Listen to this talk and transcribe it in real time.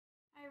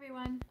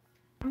Everyone,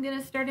 I'm going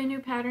to start a new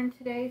pattern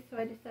today, so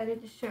I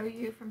decided to show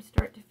you from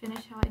start to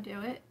finish how I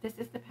do it. This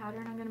is the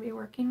pattern I'm going to be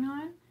working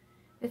on.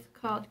 It's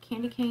called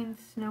Cane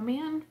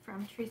Snowman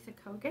from Teresa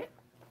Kogut.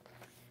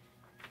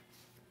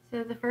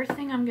 So the first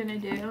thing I'm going to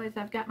do is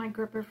I've got my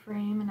gripper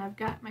frame and I've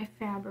got my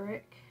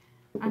fabric.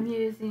 I'm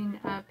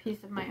using a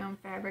piece of my own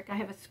fabric. I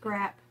have a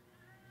scrap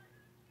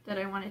that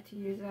I wanted to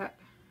use up.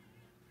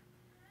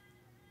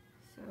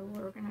 So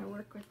we're going to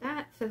work with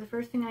that. So the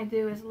first thing I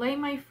do is lay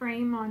my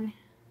frame on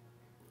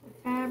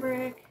the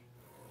fabric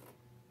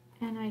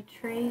and I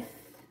trace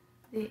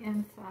the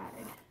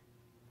inside.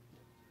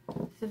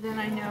 So then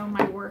I know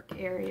my work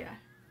area.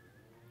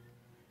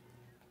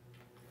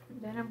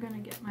 And then I'm going to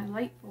get my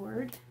light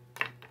board.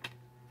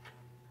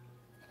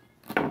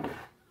 For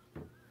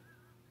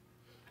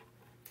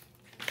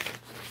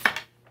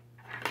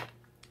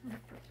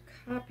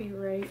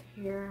copyright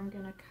here, I'm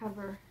going to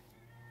cover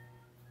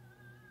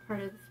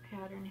part of this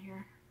pattern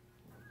here.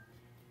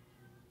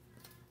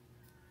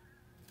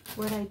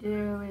 What I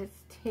do is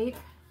tape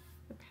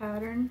the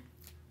pattern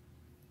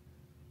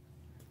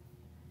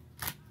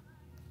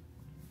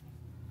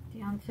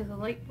down to the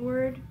light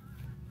board.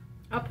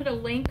 I'll put a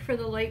link for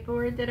the light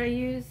board that I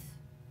use.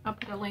 I'll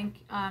put a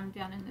link down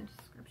in the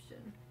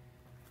description.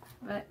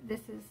 But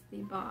this is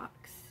the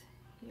box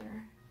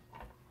here.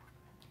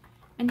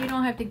 And you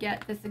don't have to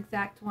get this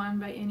exact one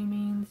by any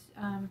means.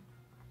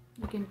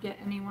 You can get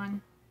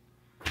anyone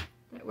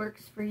that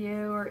works for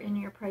you or in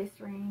your price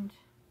range.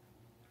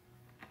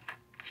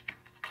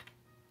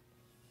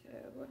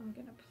 So I'm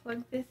going to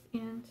plug this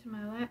into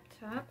my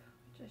laptop,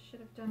 which I should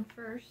have done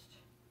first.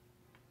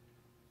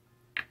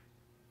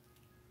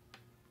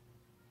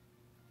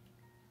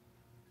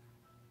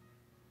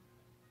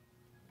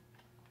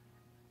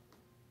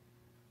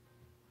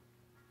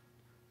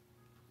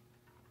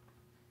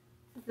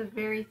 This is a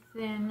very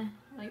thin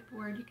light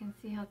board. You can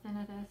see how thin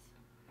it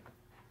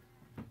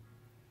is.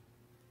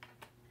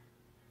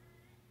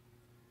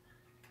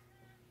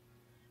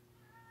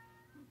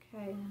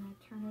 Okay, then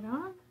I turn it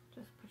on.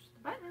 Just push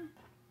the button.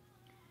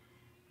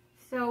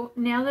 So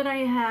now that I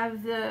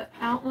have the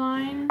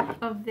outline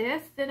of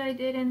this that I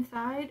did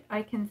inside,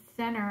 I can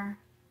center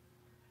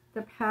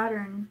the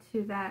pattern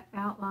to that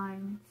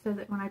outline so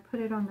that when I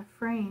put it on the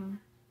frame,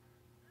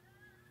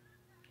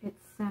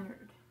 it's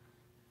centered.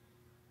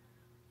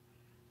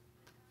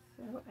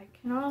 So I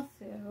can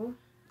also,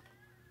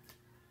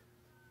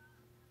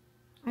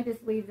 I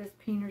just leave this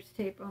painter's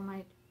tape on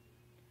my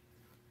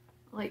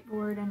light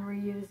board and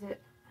reuse it.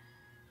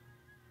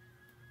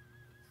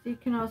 So you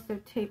can also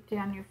tape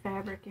down your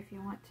fabric if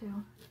you want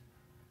to.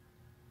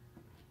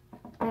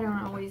 I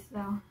don't always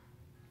though.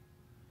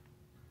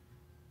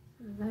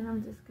 So then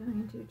I'm just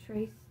going to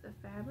trace the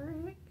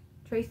fabric,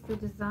 trace the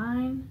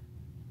design.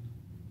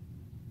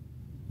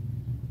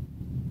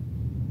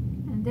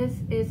 And this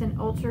is an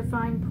ultra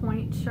fine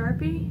point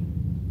Sharpie.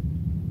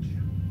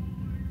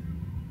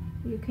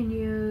 You can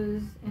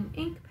use an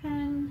ink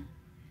pen.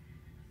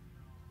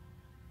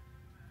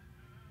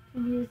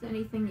 You can use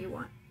anything you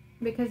want,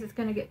 because it's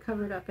going to get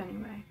covered up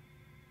anyway,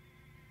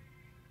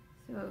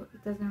 so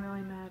it doesn't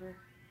really matter.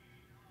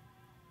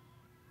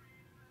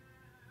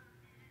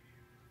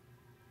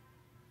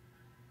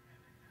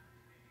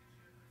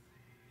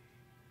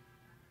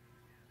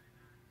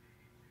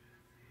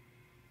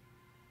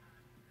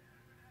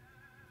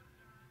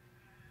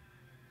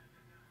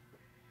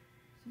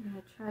 So I'm going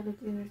to try to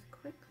do this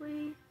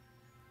quickly.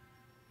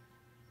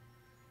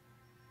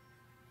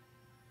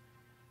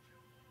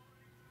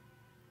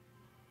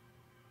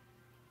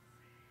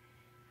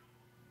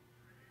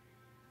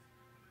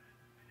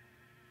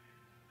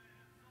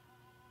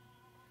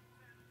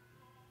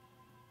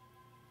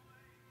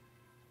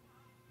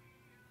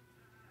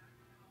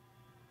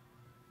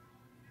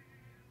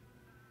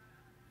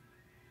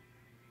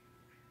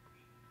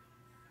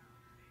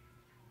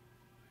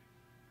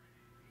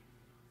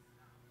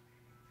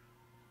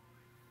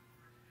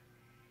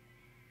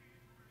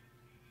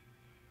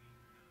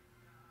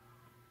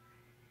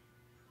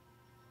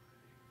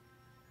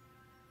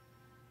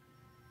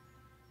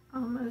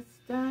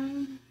 Almost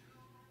done.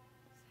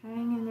 Just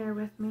hang in there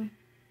with me.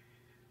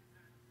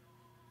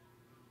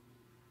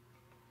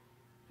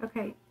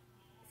 Okay,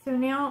 so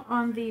now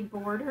on the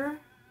border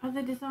of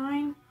the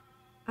design,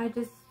 I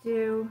just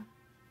do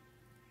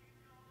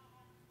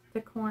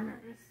the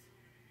corners.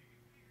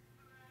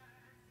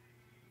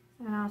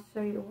 And I'll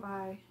show you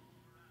why.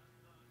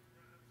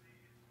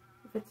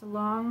 If it's a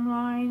long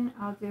line,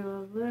 I'll do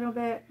a little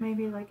bit,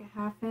 maybe like a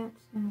 ½ inch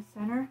in the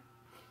center.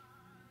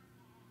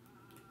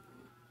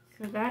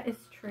 So that is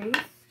traced.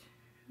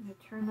 I'm going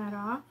to turn that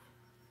off.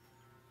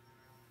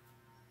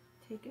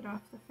 Take it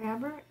off the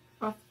fabric,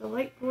 off the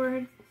light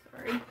board.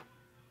 Sorry.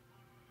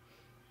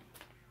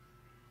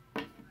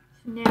 So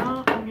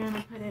now I'm going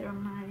to put it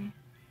on my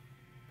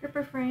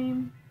gripper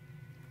frame.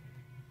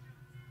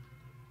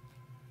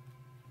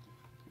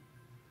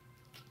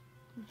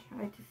 And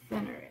try to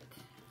center it.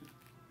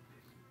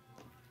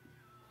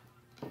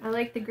 I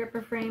like the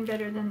gripper frame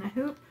better than the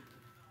hoop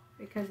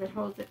because it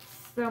holds it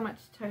so much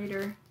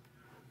tighter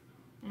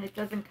and it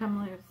doesn't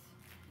come loose.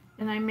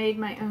 And I made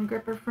my own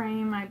gripper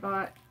frame. I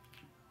bought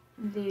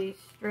the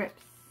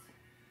strips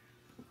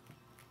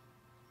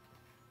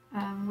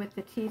with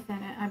the teeth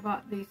in it. I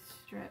bought these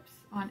strips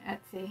on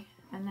Etsy,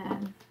 and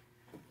then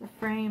the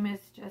frame is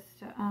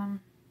just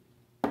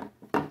I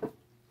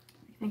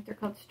think they're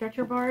called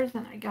stretcher bars,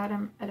 and I got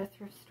them at a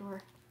thrift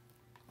store.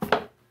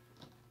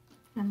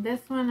 And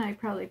this one I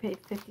probably paid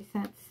 50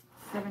 cents,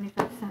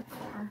 75 cents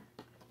for.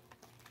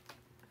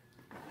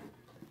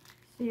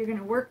 So you're going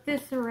to work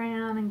this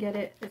around and get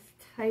it as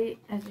tight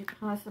as you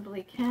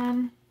possibly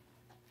can.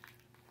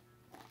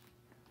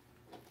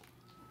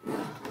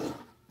 I'm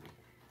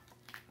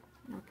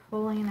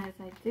pulling as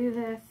I do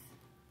this.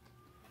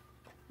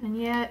 And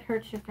yeah, it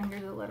hurts your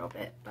fingers a little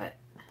bit, but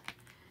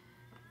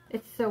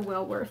it's so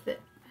well worth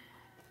it.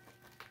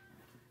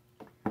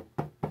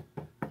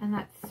 And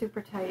that's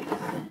super tight.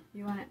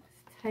 You want it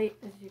as tight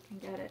as you can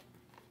get it.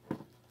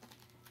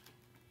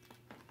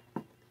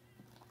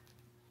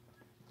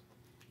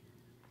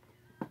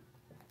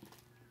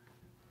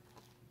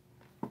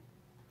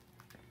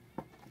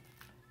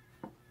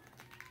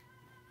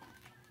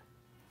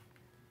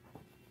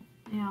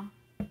 Now,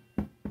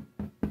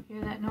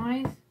 hear that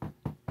noise?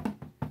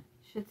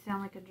 Should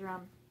sound like a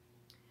drum.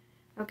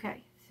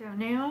 Okay, so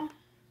now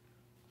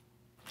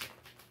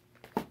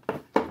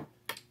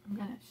I'm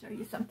going to show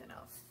you something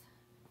else.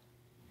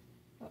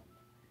 Oh,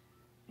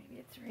 maybe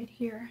it's right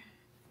here.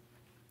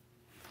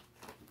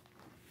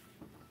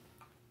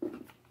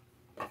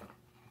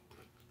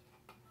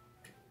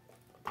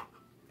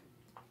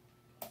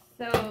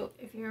 So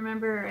if you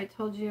remember, I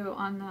told you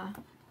on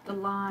the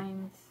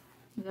lines,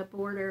 the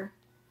border,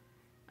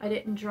 I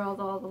didn't draw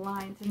all the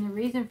lines, and the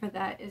reason for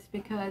that is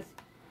because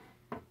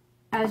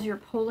as you're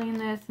pulling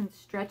this and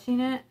stretching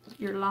it,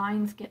 your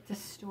lines get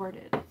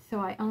distorted. So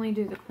I only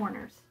do the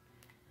corners.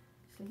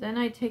 So then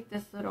I take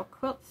this little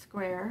quilt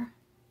square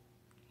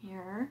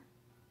here,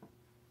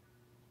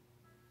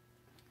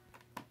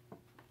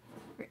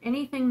 for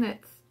anything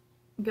that's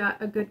got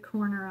a good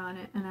corner on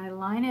it, and I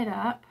line it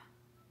up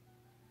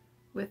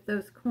with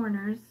those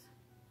corners,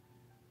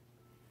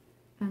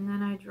 and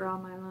then I draw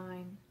my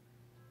line.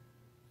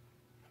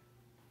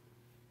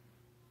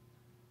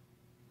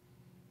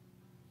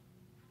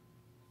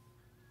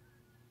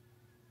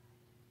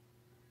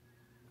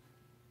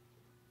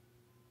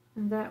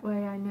 And that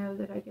way I know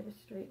that I get a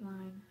straight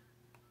line.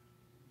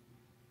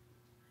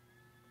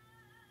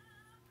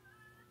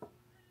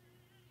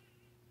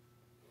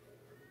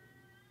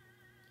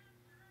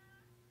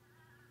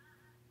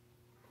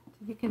 So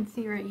you can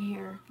see right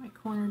here, my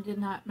corner did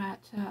not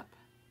match up.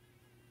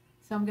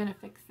 So I'm going to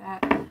fix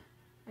that.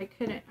 I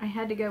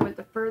had to go with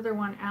the further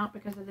one out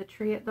because of the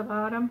tree at the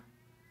bottom.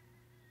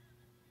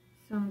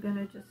 So I'm going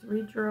to just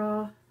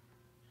redraw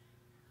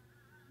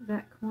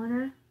that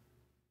corner.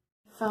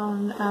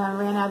 Phone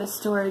ran out of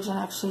storage and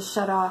actually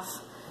shut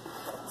off.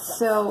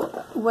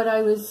 So what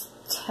I was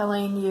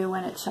telling you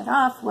when it shut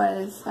off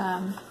was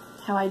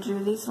how I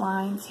drew these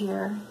lines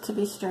here to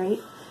be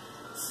straight.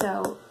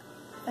 So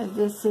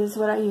this is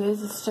what I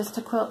use. It's just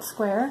a quilt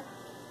square.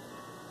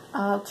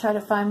 I'll try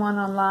to find one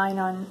online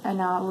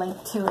and I'll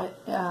link to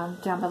it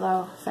down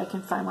below if I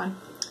can find one,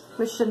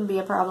 which shouldn't be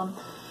a problem.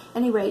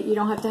 Anyway, you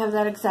don't have to have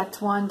that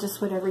exact one,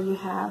 just whatever you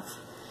have.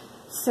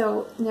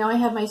 So now I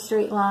have my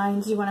straight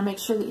lines. You want to make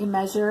sure that you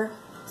measure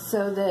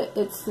so that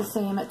it's the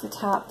same at the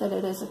top that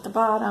it is at the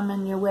bottom,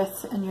 and your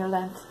width and your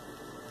length.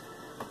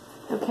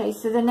 Okay,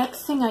 so the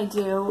next thing I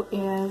do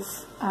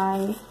is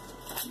I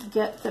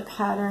get the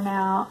pattern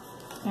out,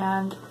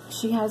 and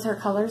she has her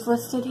colors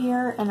listed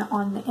here, and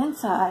on the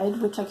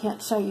inside, which I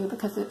can't show you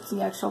because it's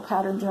the actual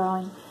pattern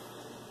drawing,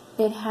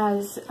 it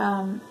has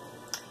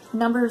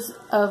numbers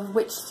of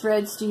which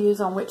threads to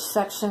use on which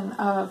section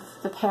of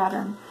the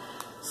pattern.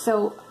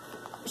 So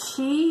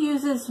she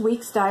uses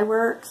Weeks Dye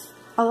Works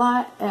a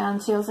lot,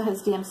 and she also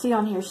has DMC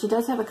on here. She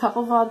does have a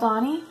couple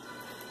Valdani.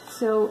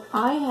 So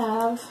I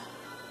have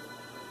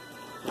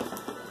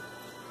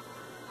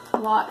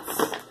lots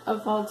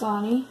of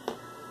Valdani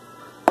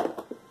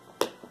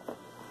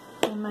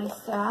in my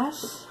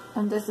stash,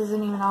 and this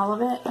isn't even all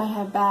of it. I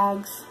have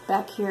bags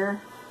back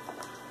here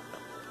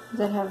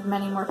that have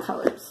many more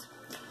colors.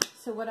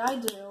 So what I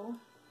do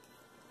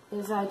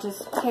is I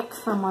just pick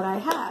from what I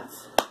have,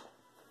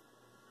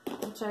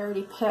 which I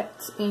already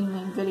picked in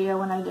the video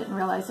when I didn't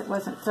realize it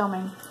wasn't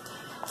filming.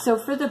 So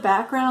for the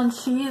background,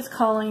 she is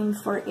calling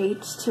for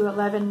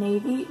H211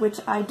 navy, which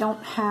I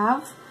don't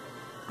have.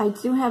 I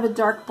do have a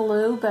dark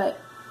blue, but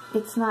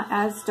it's not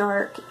as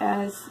dark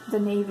as the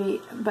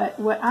navy. But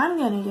what I'm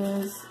going to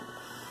use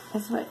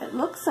is what it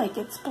looks like.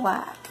 It's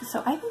black.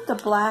 So I think the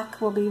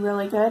black will be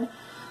really good.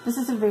 This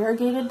is a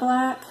variegated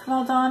black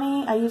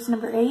Valdani. I use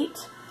number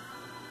 8.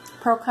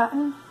 Pearl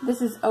Cotton.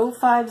 This is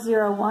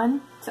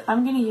 0501, so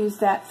I'm going to use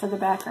that for the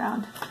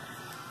background.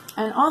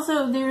 And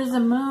also there's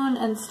a moon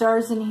and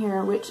stars in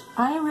here, which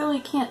I really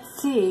can't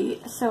see,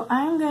 so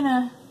I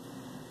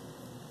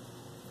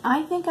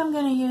think I'm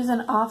going to use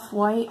an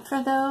off-white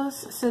for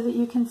those so that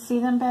you can see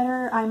them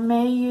better. I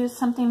may use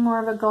something more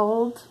of a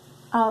gold.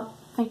 I'll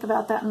think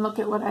about that and look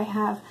at what I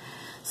have.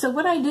 So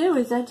what I do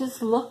is I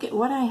just look at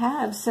what I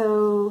have.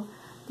 So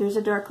there's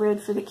a dark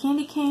red for the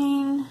candy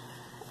cane,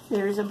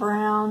 there's a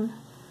brown,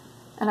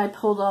 and I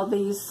pulled all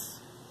these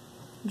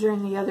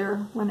during the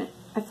other, when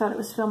I thought it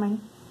was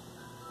filming.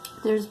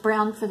 There's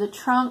brown for the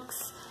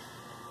trunks.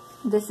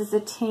 This is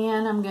a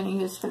tan I'm going to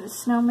use for the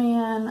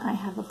snowman. I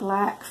have a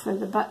black for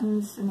the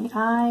buttons and the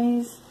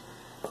eyes.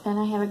 And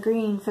I have a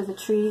green for the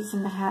trees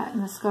and the hat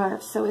and the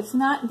scarf. So it's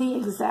not the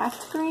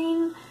exact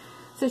green.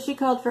 So she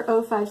called for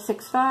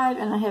 0565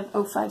 and I have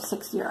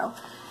 0560.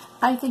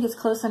 I think it's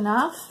close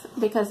enough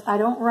because I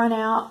don't run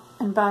out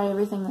and buy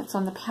everything that's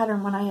on the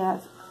pattern when I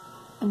have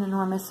an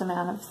enormous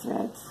amount of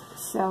threads.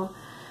 So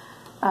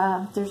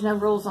there's no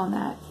rules on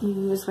that. You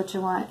use what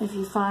you want. If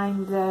you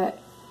find that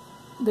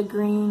the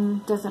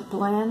green doesn't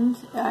blend,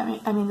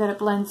 I mean that it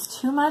blends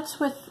too much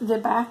with the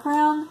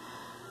background,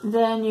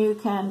 then you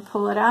can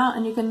pull it out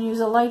and you can use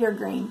a lighter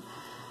green.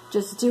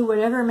 Just do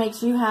whatever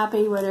makes you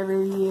happy,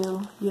 whatever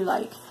you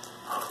like.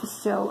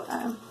 So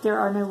there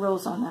are no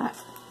rules on that.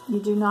 You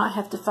do not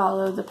have to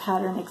follow the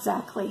pattern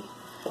exactly.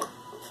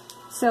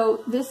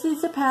 So this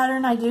is a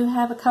pattern. I do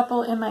have a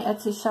couple in my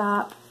Etsy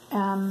shop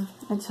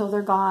until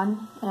they're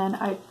gone, and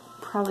I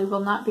probably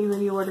will not be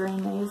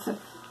reordering these,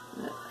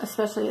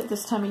 especially at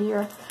this time of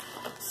year.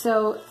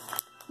 So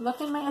look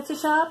in my Etsy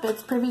shop.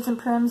 It's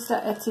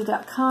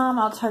priviesandprims.etsy.com.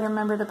 I'll try to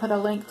remember to put a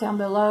link down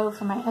below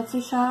for my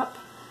Etsy shop.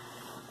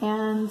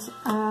 And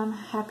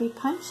happy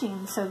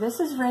punching. So this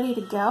is ready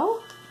to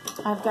go.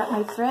 I've got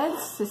my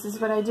threads. This is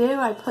what I do.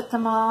 I put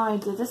them all. I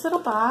did this little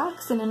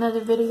box. In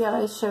another video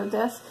I showed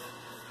this.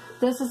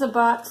 This is a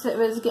box that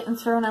was getting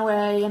thrown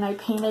away, and I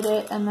painted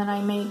it, and then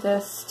I made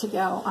this to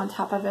go on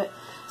top of it.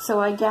 So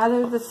I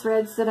gathered the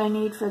threads that I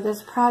need for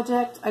this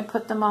project. I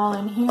put them all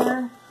in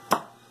here,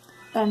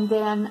 and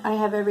then I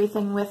have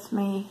everything with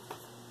me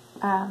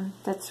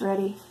that's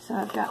ready. So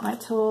I've got my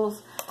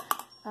tools.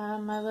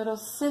 My little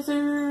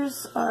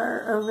scissors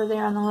are over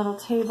there on the little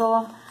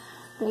table.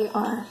 They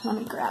are, let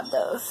me grab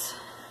those.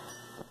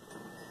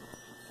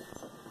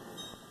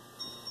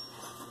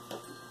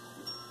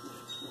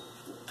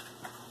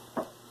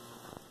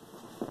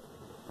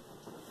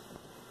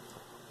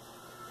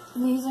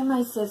 These are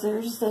my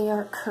scissors. They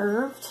are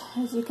curved,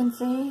 as you can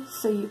see,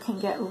 so you can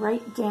get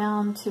right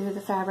down to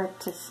the fabric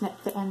to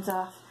snip the ends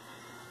off.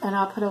 And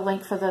I'll put a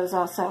link for those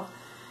also.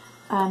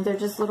 They're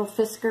just little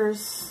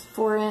Fiskars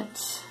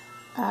 4-inch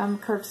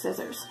curved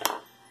scissors.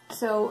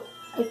 So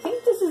I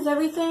think this is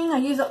everything. I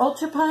use an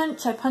Ultra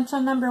Punch. I punch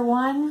on number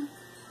 1.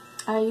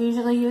 I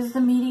usually use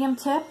the medium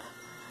tip.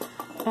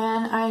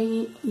 And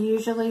I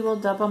usually will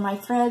double my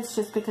threads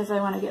just because I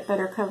want to get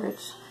better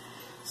coverage.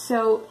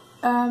 So,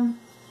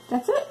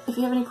 that's it. If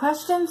you have any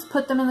questions,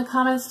 put them in the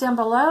comments down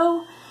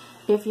below.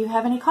 If you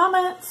have any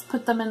comments,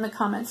 put them in the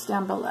comments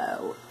down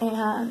below.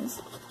 And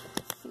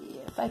see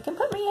if I can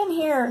put me in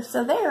here.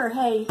 So there,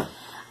 hey.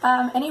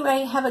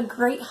 Anyway, have a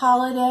great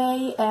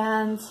holiday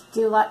and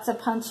do lots of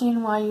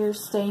punching while you're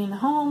staying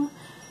home.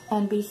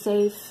 And be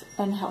safe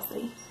and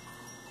healthy.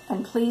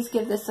 And please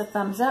give this a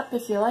thumbs up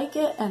if you like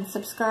it, and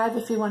subscribe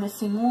if you want to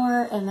see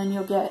more, and then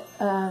you'll get,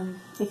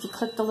 if you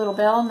click the little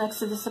bell next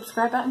to the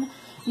subscribe button,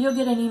 you'll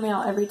get an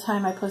email every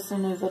time I post a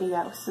new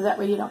video, so that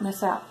way you don't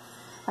miss out.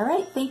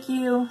 Alright, thank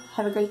you.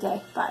 Have a great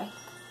day. Bye.